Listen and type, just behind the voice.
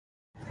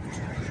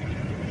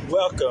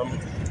Welcome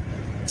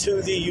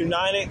to the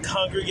United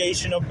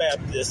Congregational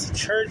Baptist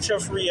Church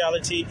of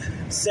Reality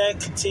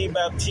Sancti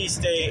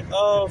Baptiste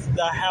of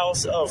the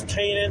House of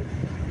Canaan.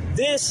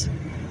 This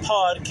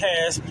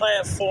podcast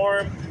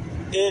platform,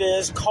 it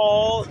is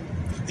called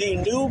the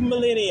New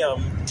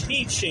Millennium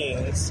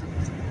Teachings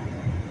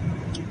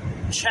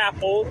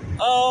Chapel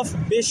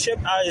of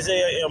Bishop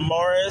Isaiah M.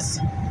 Morris,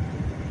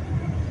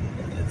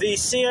 the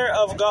seer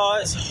of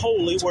God's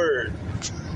holy word.